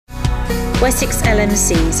Wessex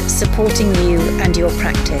LMCs, supporting you and your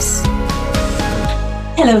practice.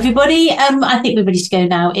 Hello everybody, I think we're ready to go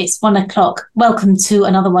now. It's 1 o'clock. Welcome to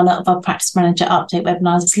another one of our Practice Manager Update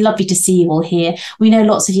webinars. It's lovely to see you all here. We know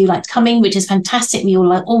lots of you like coming, which is fantastic. We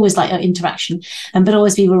all always like our interaction, but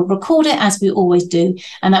always we will record it as we always do,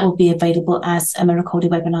 and that will be available as a recorded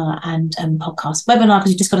webinar and podcast webinar, because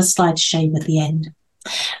you've just got a slide to show you at the end.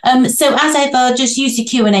 So as ever, just use the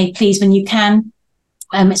Q&A please when you can.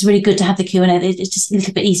 It's really good to have the Q&A. It's just a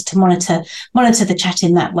little bit easy to monitor the chat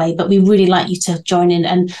in that way, but we really like you to join in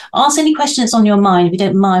and ask any questions on your mind. If you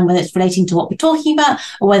don't mind, whether it's relating to what we're talking about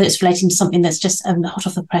or whether it's relating to something that's just hot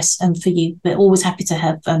off the press for you. We're always happy to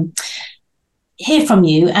have hear from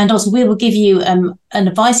you, and also we will give you an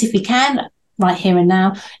advice if we can, right here and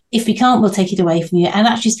now. If we can't, we'll take it away from you. And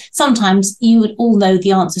actually, sometimes you would all know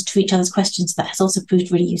the answers to each other's questions. That has also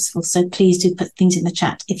proved really useful. So please do put things in the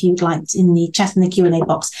chat if you would like, in the chat in the Q&A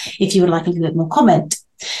box, if you would like a little bit more comment.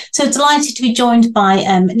 So delighted to be joined by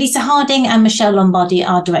Lisa Harding and Michelle Lombardi,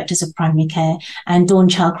 our Directors of Primary Care, and Dawn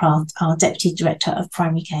Chalcraft, our Deputy Director of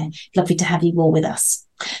Primary Care. Lovely to have you all with us.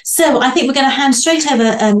 So I think we're going to hand straight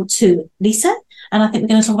over to Lisa, and I think we're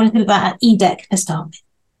going to talk a little bit about EDEC to start with.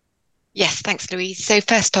 Yes, thanks, Louise. So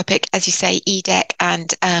first topic, as you say, EDEC and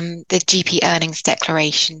the GP earnings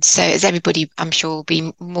declaration. So as everybody, I'm sure, will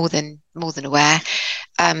be more than aware,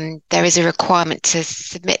 there is a requirement to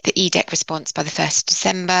submit the EDEC response by the 1st of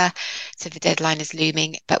December. So the deadline is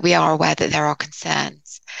looming, but we are aware that there are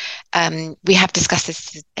concerns. We have discussed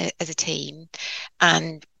this as a team,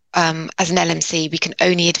 and as an LMC, we can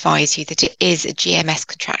only advise you that it is a GMS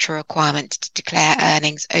contractual requirement to declare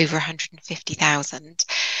earnings over 150,000,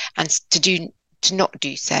 and to not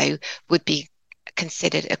do so would be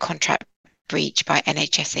considered a contract breach by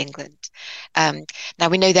NHS England. Now,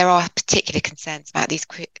 we know there are particular concerns about these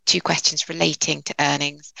two questions relating to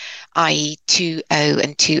earnings, i.e. 2.0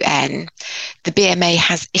 and 2N. The BMA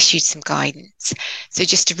has issued some guidance. So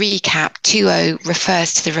just to recap, 2.0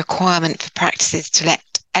 refers to the requirement for practices to let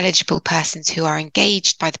eligible persons who are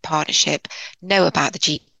engaged by the partnership know about the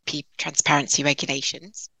GP transparency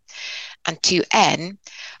regulations. And 2N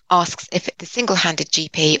asks if the single-handed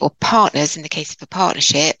GP or partners in the case of a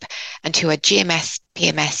partnership and who are GMS,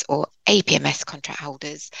 PMS or APMS contract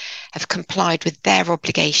holders have complied with their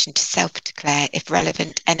obligation to self-declare if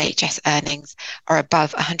relevant NHS earnings are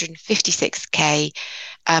above 156k,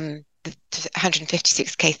 the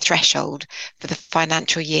 156k threshold for the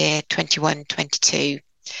financial year 21-22.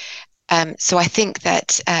 So I think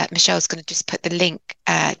that Michelle's going to just put the link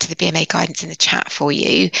to the BMA guidance in the chat for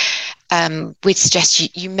you. We'd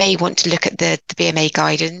suggest you may want to look at the BMA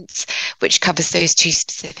guidance, which covers those two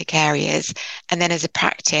specific areas. And then as a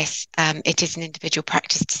practice, it is an individual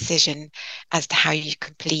practice decision as to how you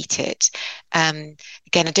complete it. Again,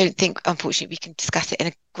 I don't think, unfortunately, we can discuss it in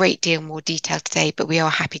a great deal more detail today, but we are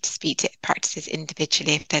happy to speak to practices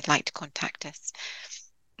individually if they'd like to contact us.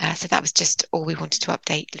 So that was just all we wanted to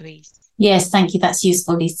update, Louise. Yes, thank you. That's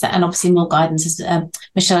useful, Lisa. And obviously more guidance, as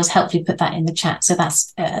Michelle has helpfully put that in the chat. So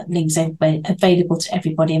that's links available to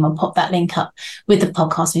everybody. And we'll pop that link up with the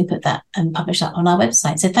podcast. We put that and publish that on our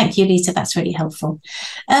website. So thank you, Lisa. That's really helpful.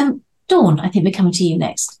 Dawn, I think we're coming to you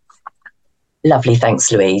next. Lovely,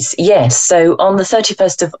 thanks, Louise. Yes, so on the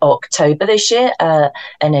 31st of October this year,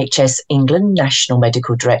 NHS England National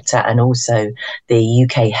Medical Director and also the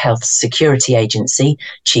UK Health Security Agency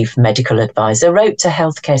Chief Medical Advisor wrote to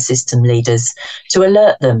healthcare system leaders to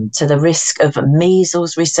alert them to the risk of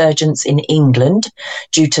measles resurgence in England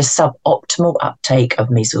due to suboptimal uptake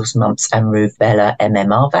of measles, mumps and rubella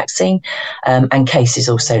MMR vaccine, and cases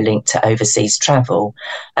also linked to overseas travel.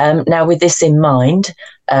 Now, with this in mind,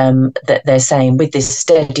 that they're saying with this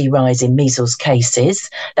steady rise in measles cases,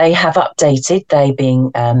 they have updated, they being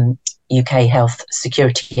UK Health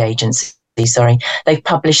Security Agency, they've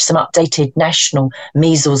published some updated national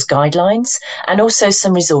measles guidelines and also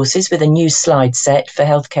some resources with a new slide set for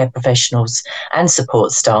healthcare professionals and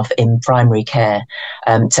support staff in primary care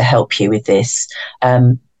to help you with this.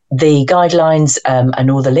 The guidelines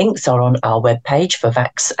and all the links are on our webpage for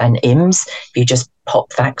VAX and IMS. If you just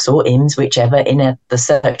pop VAX or IMS, whichever, in the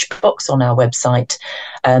search box on our website,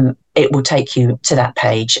 it will take you to that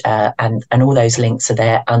page, and all those links are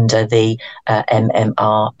there under the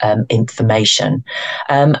MMR information.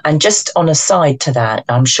 And just on a side to that,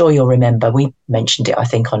 I'm sure you'll remember, we mentioned it, I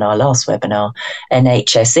think, on our last webinar,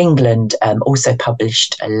 NHS England also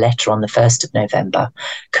published a letter on the 1st of November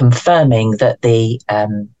confirming that the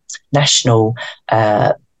national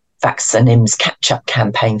Facts and IMS catch-up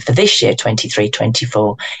campaign for this year,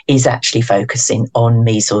 23-24, is actually focusing on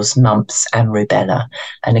measles, mumps and rubella.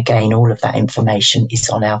 And again, all of that information is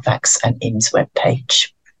on our Facts and IMS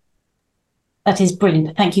webpage. That is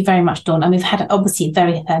brilliant. Thank you very much, Dawn. And we've had obviously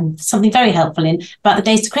something very helpful in about the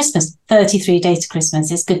days to Christmas. 33 days to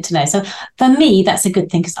Christmas is good to know. So for me, that's a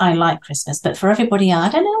good thing because I like Christmas. But for everybody, I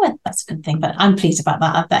don't know whether that's a good thing. But I'm pleased about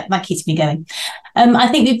that. That keeps me going. I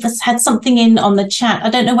think we've had something in on the chat.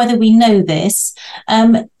 I don't know whether we know this.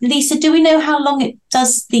 Lisa, do we know how long it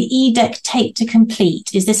does the EDEC take to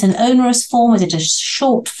complete? Is this an onerous form? Is it a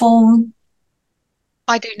short form?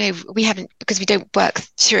 I don't know. We haven't, because we don't work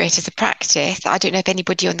through it as a practice. I don't know if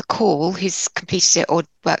anybody on the call who's completed it or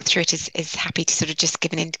worked through it is happy to sort of just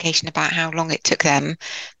give an indication about how long it took them.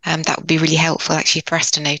 That would be really helpful actually for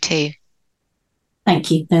us to know too.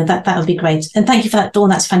 Thank you. No, that would be great. And thank you for that, Dawn.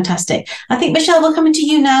 That's fantastic. I think, Michelle, we're coming to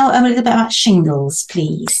you now. A little bit about shingles,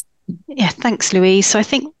 please. Yeah, thanks, Louise. So I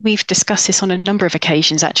think we've discussed this on a number of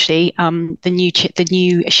occasions, actually, the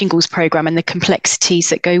new shingles programme and the complexities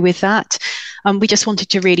that go with that. We just wanted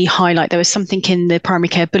to really highlight, there was something in the primary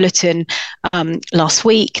care bulletin last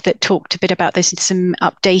week that talked a bit about this, some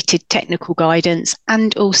updated technical guidance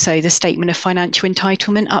and also the statement of financial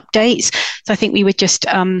entitlement updates. So I think we would just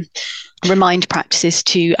remind practices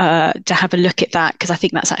to have a look at that, because I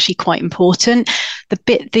think that's actually quite important.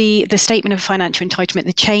 The statement of financial entitlement,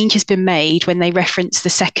 the change has been made when they reference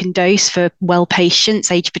the second dose for well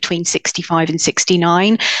patients aged between 65 and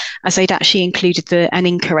 69, as they'd actually included an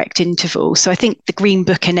incorrect interval. So I think the Green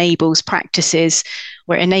Book enables practices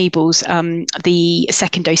where it enables the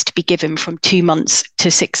second dose to be given from 2 months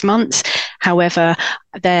to 6 months. However,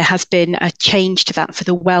 there has been a change to that for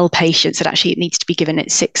the well patients that actually it needs to be given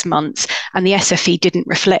at 6 months. And the SFE didn't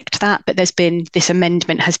reflect that, but there's been this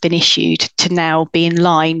amendment has been issued to now be in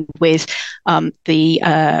line with the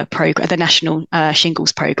National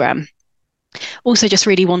Shingles Programme. Also, just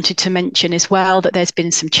really wanted to mention as well that there's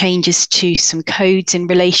been some changes to some codes in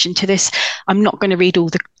relation to this. I'm not going to read all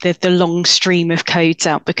the long stream of codes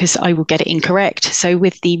out because I will get it incorrect. So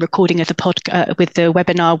with the recording of the with the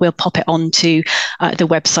webinar, we'll pop it onto the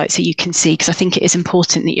website so you can see, because I think it is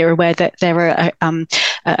important that you're aware that there are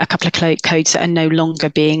a couple of codes that are no longer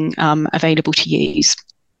being available to use.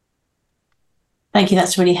 Thank you.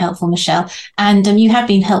 That's really helpful, Michelle. And you have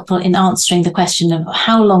been helpful in answering the question of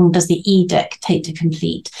how long does the EDEC take to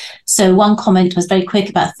complete? So one comment was very quick,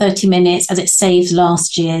 about 30 minutes, as it saves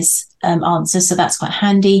last year's answer. So that's quite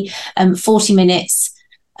handy. 40 minutes,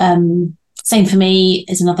 same for me,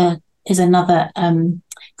 is another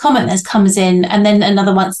comment that comes in. And then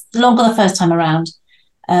another one's longer the first time around.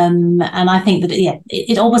 And I think that,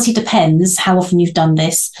 it obviously depends how often you've done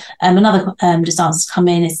this. Another just answers come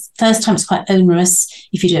in is first time it's quite onerous.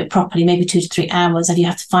 If you do it properly, maybe 2 to 3 hours, and you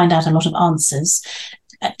have to find out a lot of answers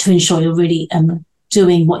to ensure you're really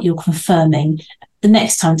doing what you're confirming. The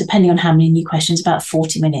next time, depending on how many new questions, about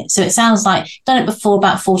 40 minutes. So it sounds like you've done it before,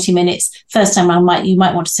 about 40 minutes. First time around, you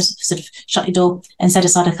might want to sort of shut your door and set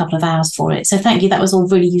aside a couple of hours for it. So thank you. That was all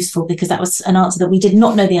really useful because that was an answer that we did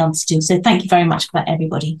not know the answer to. So thank you very much for that,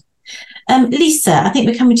 everybody. Lisa, I think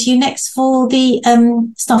we're coming to you next for the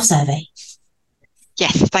staff survey.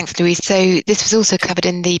 Yes, thanks, Louise. So this was also covered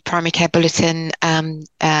in the primary care bulletin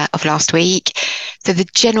of last week. So the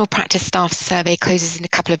general practice staff survey closes in a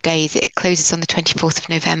couple of days. It closes on the 24th of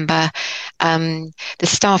November. The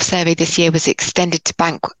staff survey this year was extended to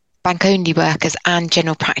bank-only workers and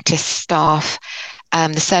general practice staff.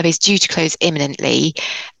 The survey is due to close imminently.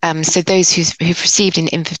 So those who've received an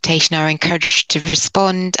invitation are encouraged to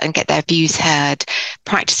respond and get their views heard.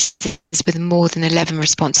 Practices with more than 11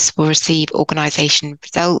 responses will receive organisation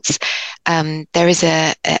results. There is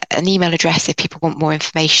an email address if people want more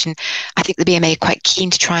information. I think the BMA are quite keen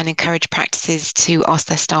to try and encourage practices to ask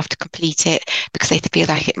their staff to complete it because they feel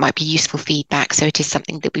like it might be useful feedback. So it is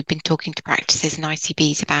something that we've been talking to practices and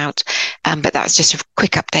ICBs about. But that's just a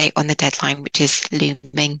quick update on the deadline, which is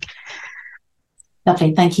looming.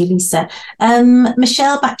 Lovely. Thank you, Lisa.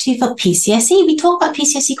 Michelle, back to you for PCSE. We talk about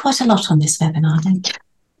PCSE quite a lot on this webinar, don't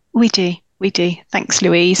we? We do. Thanks,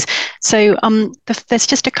 Louise. So there's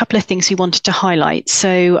just a couple of things we wanted to highlight.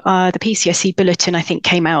 So the PCSE bulletin, I think,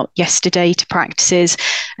 came out yesterday to practices,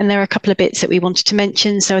 and there are a couple of bits that we wanted to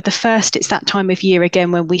mention. So the first, it's that time of year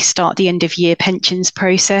again when we start the end of year pensions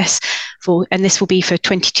process and this will be for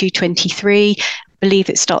 22-23. believe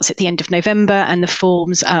it starts at the end of November, and the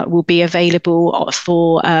forms will be available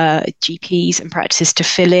for GPs and practices to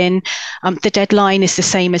fill in. The deadline is the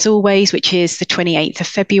same as always, which is the 28th of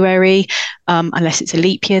February. Unless it's a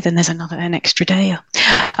leap year, then there's an extra day.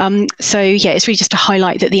 So yeah, it's really just to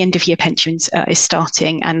highlight that the end of year pensions is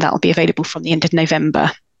starting, and that will be available from the end of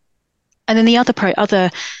November. And then the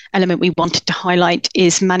other element we wanted to highlight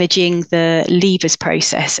is managing the leavers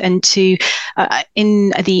process. And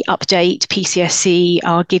in the update, PCSE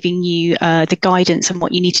are giving you the guidance on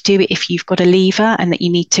what you need to do if you've got a leaver, and that you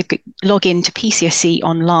need to log into PCSE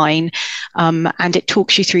online, and it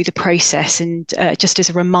talks you through the process. And just as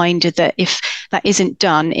a reminder that if that isn't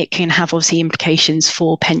done, it can have obviously implications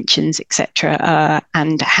for pensions, etc.,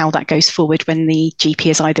 and how that goes forward when the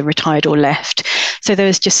GP is either retired or left. So there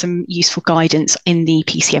is just some useful guidance in the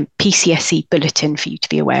PCSE bulletin for you to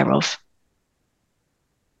be aware of.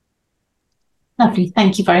 Lovely.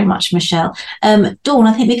 Thank you very much, Michelle. Dawn,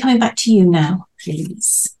 I think we're coming back to you now,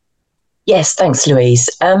 please. Yes, thanks, Louise.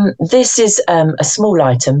 This is a small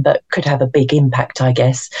item, but could have a big impact, I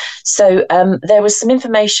guess. So there was some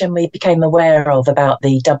information we became aware of about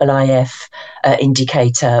the IIF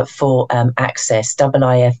indicator for access,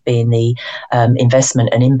 IIF being the Investment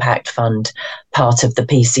and Impact Fund part of the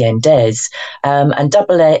PCN-DES, and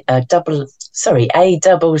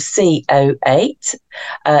ACCO8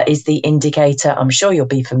 is the indicator I'm sure you'll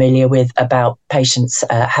be familiar with about patients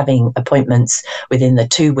having appointments within the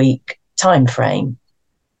 2-week time frame.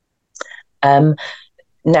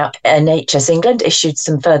 Now, NHS England issued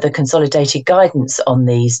some further consolidated guidance on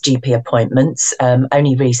these GP appointments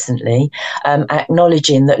only recently,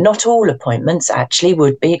 acknowledging that not all appointments actually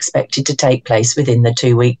would be expected to take place within the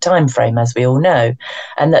 2-week time frame, as we all know,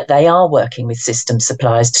 and that they are working with system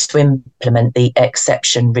suppliers to implement the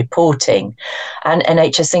exception reporting. And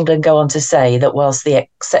NHS England go on to say that whilst the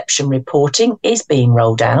exception reporting is being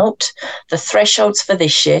rolled out, the thresholds for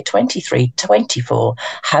this year, 23-24,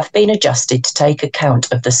 have been adjusted to take account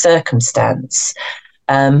of the circumstance.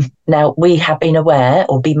 Now, we have been aware,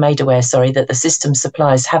 or been made aware, that the system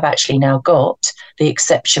suppliers have actually now got the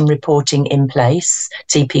exception reporting in place,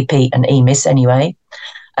 TPP and EMIS anyway.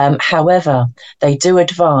 However, they do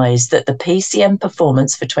advise that the PCN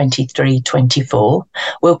performance for 23-24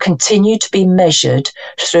 will continue to be measured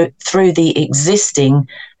through the existing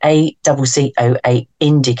ACCO8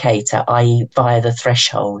 indicator, i.e. via the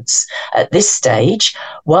thresholds. At this stage,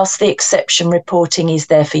 whilst the exception reporting is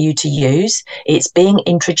there for you to use, it's being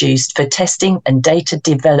introduced for testing and data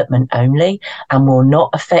development only, and will not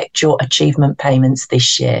affect your achievement payments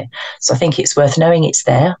this year. So I think it's worth knowing it's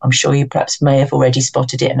there. I'm sure you perhaps may have already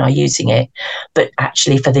spotted it and are using it, but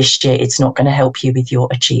actually for this year, it's not going to help you with your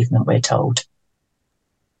achievement, we're told.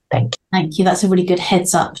 Thank you. Thank you. That's a really good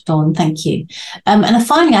heads up, Dawn. Thank you. And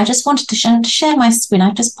finally, I just wanted to share my screen.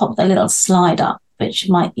 I've just popped a little slide up, which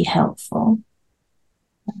might be helpful.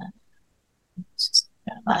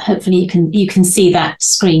 Hopefully you can see that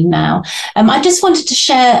screen now. I just wanted to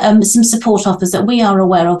share some support offers that we are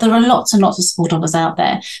aware of. There are lots and lots of support offers out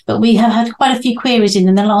there, but we have had quite a few queries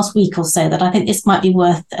in the last week or so that I think this might be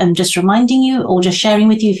worth just reminding you or just sharing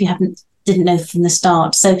with you if you didn't know from the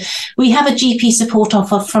start. So we have a GP support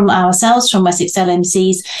offer from ourselves, from Wessex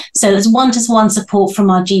LMCs. So there's one-to-one support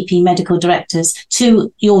from our GP medical directors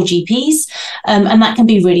to your GPs, and that can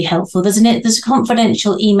be really helpful. There's a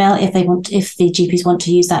confidential email if the GPs want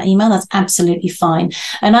to use that email. That's absolutely fine.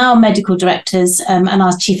 And our medical directors and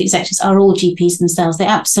our chief executives are all GPs themselves. They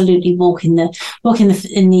absolutely walk in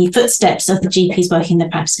the footsteps of the GPs working in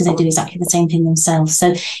the practice, because they do exactly the same thing themselves.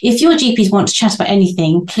 So if your GPs want to chat about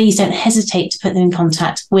anything, please don't hesitate to put them in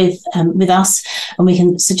contact with us, and we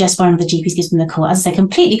can suggest one of the GPs gives them the call. As I say,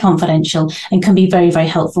 completely confidential and can be very, very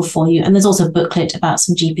helpful for you. And there's also a booklet about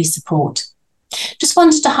some GP support. Just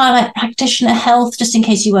wanted to highlight Practitioner Health, just in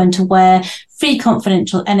case you weren't aware. Free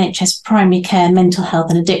confidential NHS primary care mental health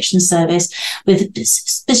and addiction service with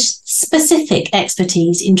specific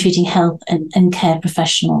expertise in treating health and care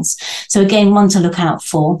professionals. So again, one to look out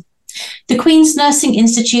for. The Queen's Nursing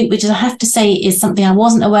Institute, which I have to say is something I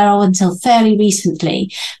wasn't aware of until fairly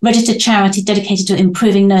recently, registered charity dedicated to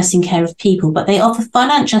improving nursing care of people, but they offer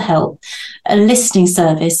financial help, a listening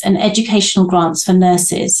service and educational grants for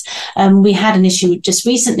nurses. We had an issue just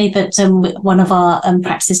recently that one of our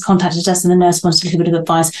practices contacted us and the nurse wanted a little bit of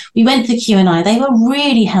advice. We went to the Q&I. They were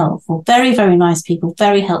really helpful, very, very nice people,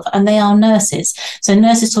 very helpful, and they are nurses. So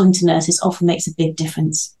nurses talking to nurses often makes a big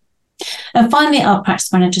difference. And finally, our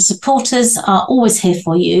practice manager supporters are always here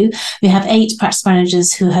for you. We have 8 practice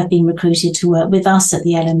managers who have been recruited to work with us at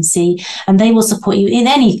the LMC, and they will support you in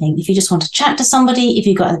anything. If you just want to chat to somebody, if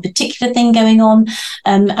you've got a particular thing going on,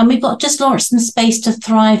 and we've just launched some Space to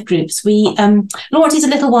Thrive groups. We launched these a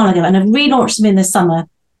little while ago and have relaunched them in the summer.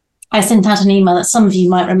 I sent out an email that some of you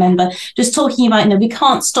might remember, just talking about, we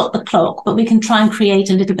can't stop the clock, but we can try and create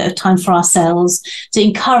a little bit of time for ourselves, to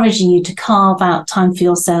encouraging you to carve out time for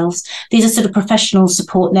yourselves. These are sort of professional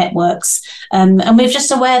support networks. And we're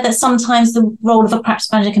just aware that sometimes the role of a practice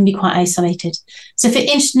manager can be quite isolated. So if you're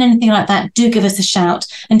interested in anything like that, do give us a shout.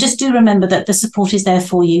 And just do remember that the support is there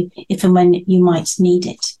for you if and when you might need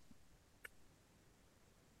it.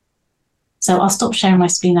 So I'll stop sharing my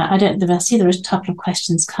screen now. I see there are a couple of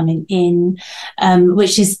questions coming in,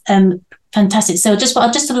 which is fantastic. So I'll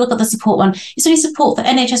just have a look at the support one. It's only support for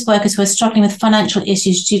NHS workers who are struggling with financial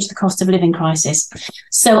issues due to the cost of living crisis.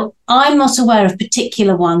 So I'm not aware of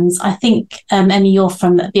particular ones. I think, Emmy, you're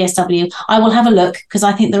from BSW. I will have a look, because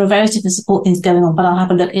I think there are various different support things going on, but I'll have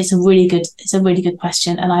a look. It's a really good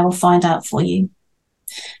question, and I will find out for you.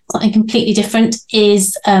 Something completely different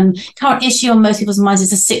is current issue on most people's minds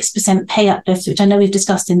is a 6% pay uplift, which I know we've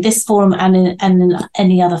discussed in this forum and in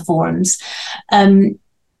any other forums. Can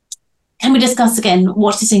we discuss again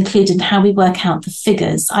what is included and how we work out the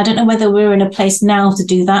figures? I don't know whether we're in a place now to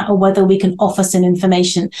do that or whether we can offer some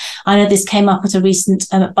information. I know this came up at a recent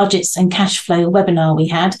budgets and cash flow webinar we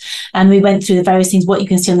had, and we went through the various things, what you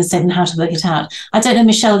can see on the statement, how to work it out. I don't know,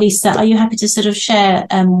 Michelle, Lisa, are you happy to sort of share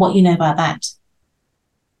what you know about that?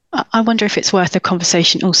 I wonder if it's worth a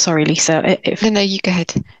conversation. Oh, sorry, Lisa. No, you go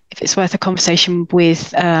ahead. If it's worth a conversation with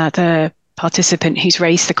the participant who's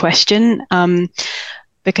raised the question,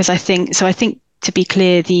 because I think to be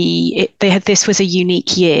clear, this was a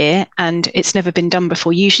unique year and it's never been done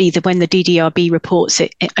before. Usually, when the DDRB reports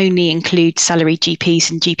it only includes salaried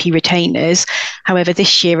GPs and GP retainers. However,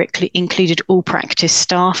 this year it included all practice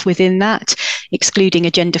staff within that, excluding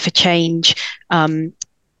Agenda for Change.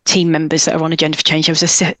 Team members that are on Agenda for Change. There was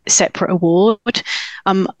a separate award.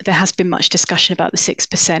 There has been much discussion about the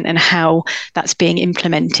 6% and how that's being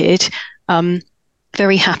implemented.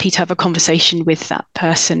 Very happy to have a conversation with that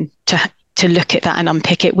person to look at that and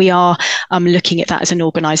unpick it. We are looking at that as an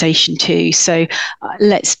organisation too. So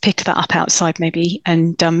let's pick that up outside maybe,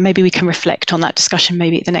 and maybe we can reflect on that discussion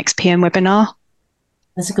maybe at the next PM webinar.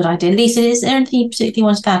 That's a good idea. Lisa, is there anything you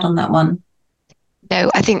particularly want to add on that one? No,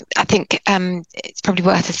 I think it's probably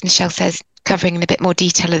worth, as Michelle says, covering in a bit more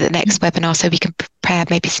detail at the next webinar, so we can prepare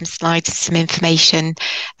maybe some slides, some information.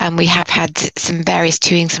 We have had some various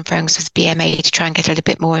toings and froings with BMA to try and get a little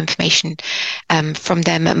bit more information from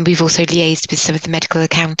them, and we've also liaised with some of the medical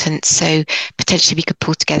accountants, so potentially we could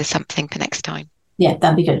pull together something for next time. Yeah,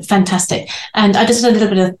 that'd be good. Fantastic. And I just had a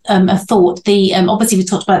little bit of a thought. Obviously we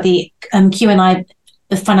talked about the Q&I,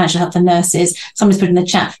 the financial help for nurses. Somebody's put in the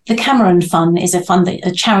chat, the Cameron Fund is a fund,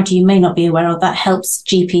 a charity you may not be aware of, that helps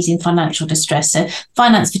GPs in financial distress. So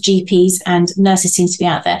finance for GPs and nurses seems to be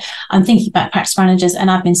out there. I'm thinking about practice managers and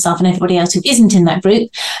admin staff and everybody else who isn't in that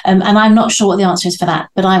group. And I'm not sure what the answer is for that,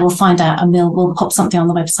 but I will find out and we'll pop something on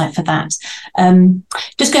the website for that.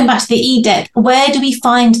 Just going back to the EDEC, where do we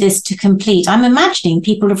find this to complete? I'm imagining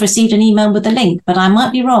people have received an email with the link, but I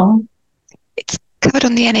might be wrong. It's covered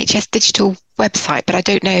on the NHS digital website, but I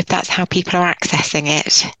don't know if that's how people are accessing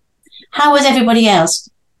it. How is everybody else?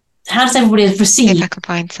 How does everybody else receive if I can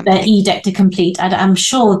find something. their EDEC to complete? I'm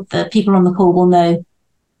sure that people on the call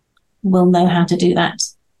will know how to do that.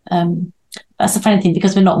 That's the funny thing,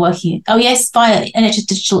 because we're not working. Oh yes, via NHS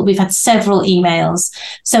Digital, we've had several emails.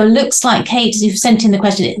 So it looks like, Kate, you've sent in the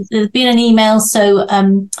question. There's been an email, so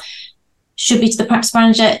should be to the practice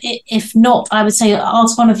manager. If not, I would say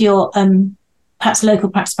ask one of your perhaps local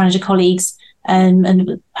practice manager colleagues,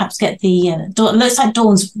 and perhaps get the Dawn. Looks like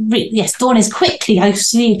Dawn's yes, Dawn is quickly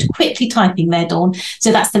typing there, Dawn.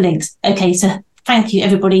 So that's the links. Okay, so thank you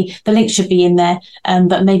everybody. The link should be in there,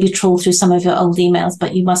 but maybe trawl through some of your old emails.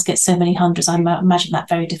 But you must get so many hundreds. I imagine that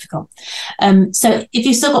very difficult. So if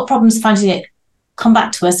you've still got problems finding it, come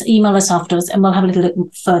back to us, email us afterwards, and we'll have a little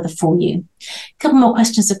look further for you. A couple more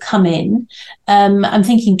questions have come in. I'm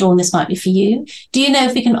thinking, Dawn, this might be for you. Do you know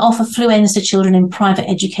if we can offer Fluenza to children in private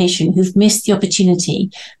education who've missed the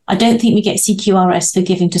opportunity? I don't think we get CQRS for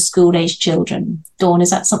giving to school-aged children. Dawn,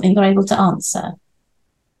 is that something you're able to answer?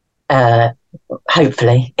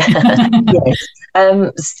 Hopefully, yes.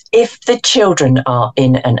 If the children are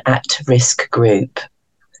in an at-risk group,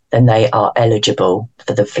 then they are eligible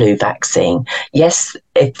for the flu vaccine. Yes,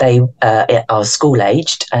 if they are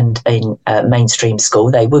school-aged and in mainstream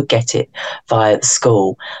school, they would get it via the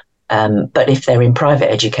school. But if they're in private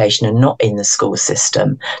education and not in the school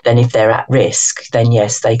system, then if they're at risk, then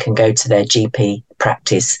yes, they can go to their GP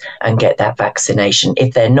practice and get that vaccination.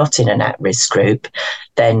 If they're not in an at-risk group,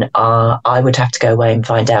 then I would have to go away and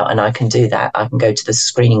find out, and I can do that. I can go to the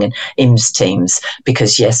screening and IMS teams,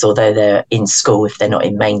 because yes, although they're in school, if they're not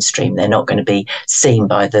in mainstream, they're not going to be seen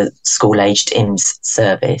by the school-aged IMS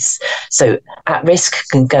service. So at risk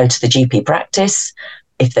can go to the GP practice.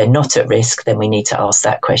 If they're not at risk, then we need to ask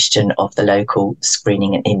that question of the local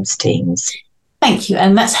screening and IMS teams. Thank you.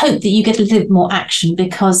 And let's hope that you get a little bit more action,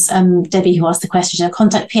 because Debbie, who asked the question,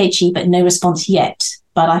 contact PHE, but no response yet.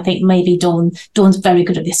 But I think maybe Dawn's very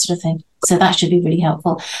good at this sort of thing. So that should be really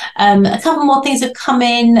helpful. A couple more things have come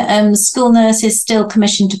in. School nurses still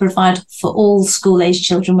commissioned to provide for all school-aged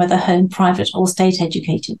children, whether home, private or state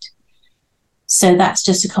educated. So that's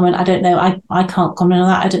just a comment. I don't know. I can't comment on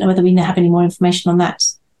that. I don't know whether we have any more information on that.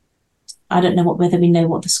 I don't know whether we know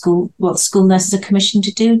what the school nurses are commissioned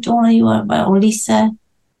to do. Dawn, are you or Lisa?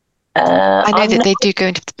 I know that they do go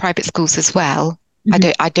into the private schools as well.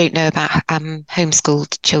 Mm-hmm. I don't know about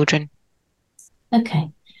homeschooled children.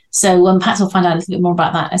 Okay, so perhaps we'll find out a little bit more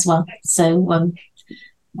about that as well. So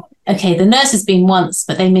okay, the nurse has been once,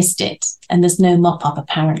 but they missed it, and there's no mop up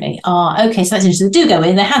apparently. Okay, so that's interesting. They do go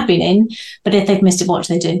in. They have been in, but if they've missed it, what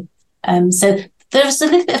do they do? So there's a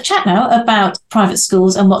little bit of chat now about private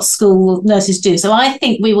schools and what school nurses do. So I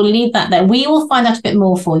think we will leave that there. We will find out a bit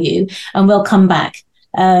more for you, and we'll come back.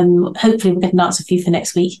 Hopefully we'll get an answer for you for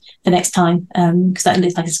next week, for next time, because that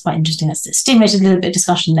looks like it's quite interesting. That's stimulated a little bit of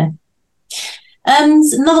discussion there.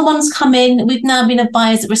 Another one's come in. We've now been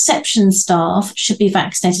advised that reception staff should be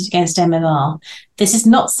vaccinated against MMR. This is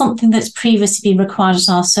not something that's previously been required at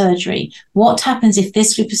our surgery. What happens if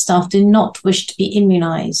this group of staff do not wish to be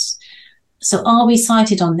immunised? So are we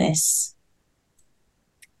cited on this?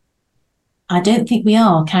 I don't think we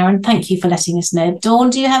are, Karen. Thank you for letting us know. Dawn,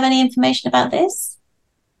 do you have any information about this?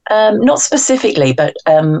 Not specifically, but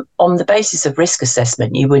on the basis of risk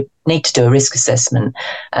assessment, you would need to do a risk assessment.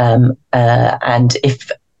 And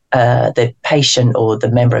if the patient or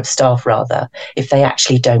the member of staff, rather, if they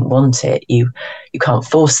actually don't want it, you can't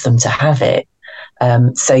force them to have it.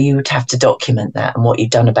 So you would have to document that and what you've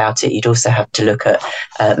done about it. You'd also have to look at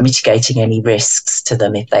mitigating any risks to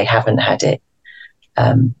them if they haven't had it.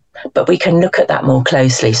 But we can look at that more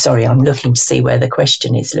closely. Sorry, I'm looking to see where the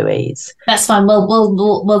question is, Louise. That's fine.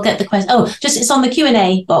 We'll get the question. Oh, just it's on the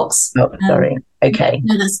Q&A box. Oh, sorry. Okay.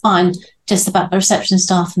 No, that's fine. Just about the reception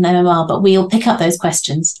staff and MMR, but we'll pick up those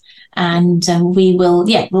questions. And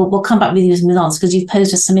we'll come back with you with an answer, because you've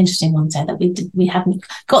posed us some interesting ones there that we haven't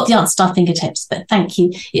got the answer to our fingertips. But thank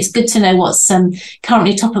you. It's good to know what's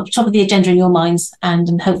currently top of the agenda in your minds,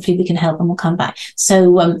 and hopefully we can help, and we'll come back.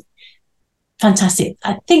 So fantastic.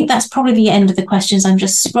 I think that's probably the end of the questions. I'm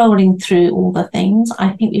just scrolling through all the things. I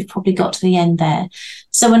think we've probably got to the end there.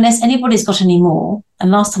 So unless anybody's got any more,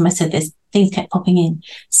 and last time I said this, things kept popping in.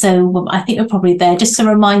 So I think we're probably there. Just to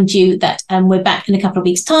remind you that we're back in a couple of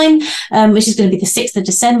weeks' time, which is going to be the 6th of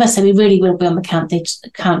December. So we really will be on the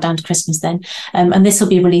countdown to Christmas then. And this will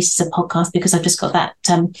be released as a podcast, because I've just got that,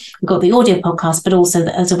 we've got the audio podcast, but also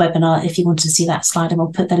as a webinar if you want to see that slide, and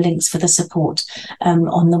we'll put the links for the support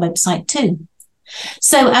on the website too.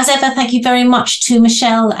 So as ever, thank you very much to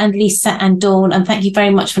Michelle and Lisa and Dawn, and thank you very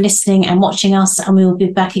much for listening and watching us, and we will be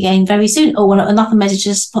back again very soon. Oh, another message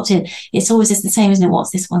just popped in. It's always the same, isn't it? What's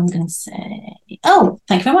this one going to say? Oh,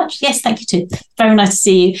 thank you very much. Yes, thank you too. Very nice to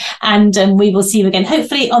see you, and we will see you again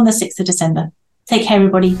hopefully on the 6th of December. Take care,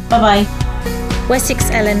 everybody. Bye-bye. Wessex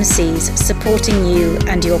LMCs, supporting you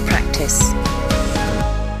and your practice.